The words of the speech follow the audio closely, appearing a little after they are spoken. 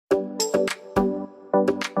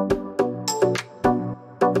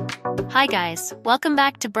Hi guys, welcome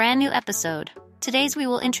back to brand new episode. Today's we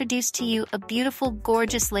will introduce to you a beautiful,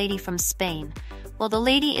 gorgeous lady from Spain. Well, the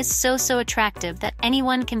lady is so attractive that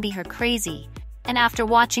anyone can be her crazy. And after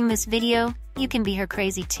watching this video, you can be her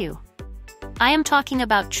crazy too. I am talking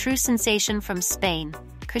about true sensation from Spain,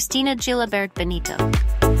 Cristina Gilabert Benito.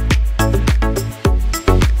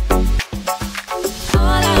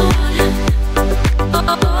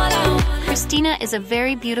 Cristina is a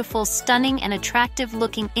very beautiful, stunning and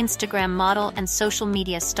attractive-looking Instagram model and social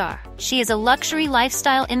media star. She is a luxury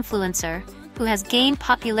lifestyle influencer who has gained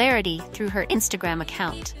popularity through her Instagram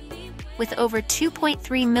account. With over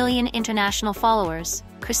 2.3 million international followers,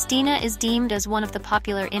 Cristina is deemed as one of the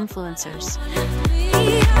popular influencers.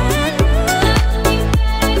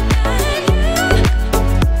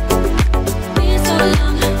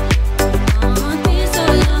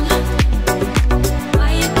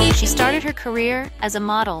 She started her career as a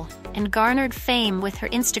model and garnered fame with her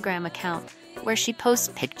Instagram account, where she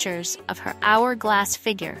posts pictures of her hourglass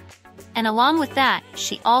figure. And along with that,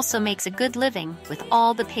 she also makes a good living with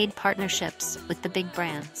all the paid partnerships with the big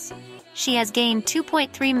brands. She has gained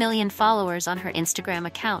 2.3 million followers on her Instagram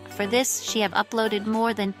account. For this, she have uploaded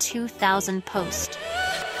more than 2,000 posts.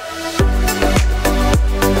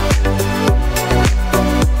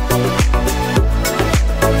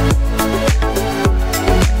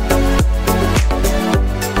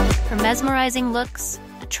 Mesmerizing looks,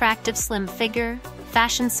 attractive slim figure,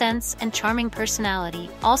 fashion sense, and charming personality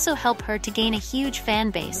also help her to gain a huge fan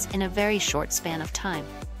base in a very short span of time.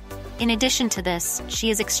 In addition to this, she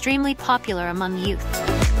is extremely popular among youth.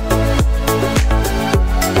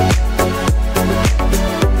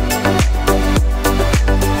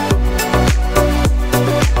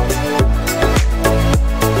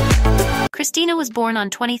 Cristina was born on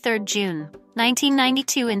 23rd June,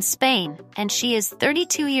 1992 in Spain, and she is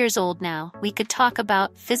 32 years old now. We could talk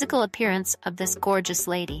about physical appearance of this gorgeous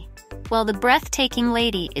lady. Well, the breathtaking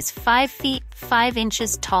lady is 5 feet 5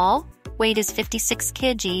 inches tall, weight is 56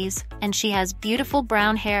 kgs, and she has beautiful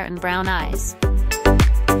brown hair and brown eyes.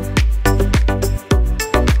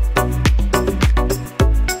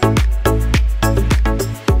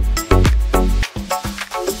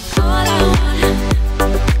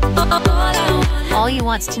 All you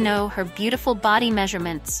wants to know her beautiful body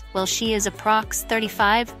measurements. Well, she is approx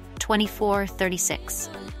 35, 24, 36.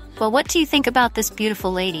 Well, what do you think about this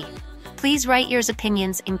beautiful lady? Please write your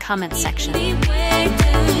opinions in comment section.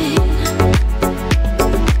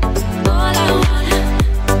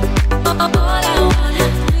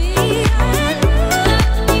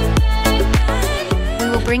 We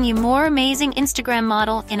will bring you more amazing Instagram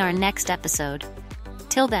model in our next episode.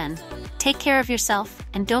 Till then, take care of yourself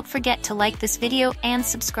and don't forget to like this video and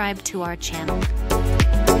subscribe to our channel.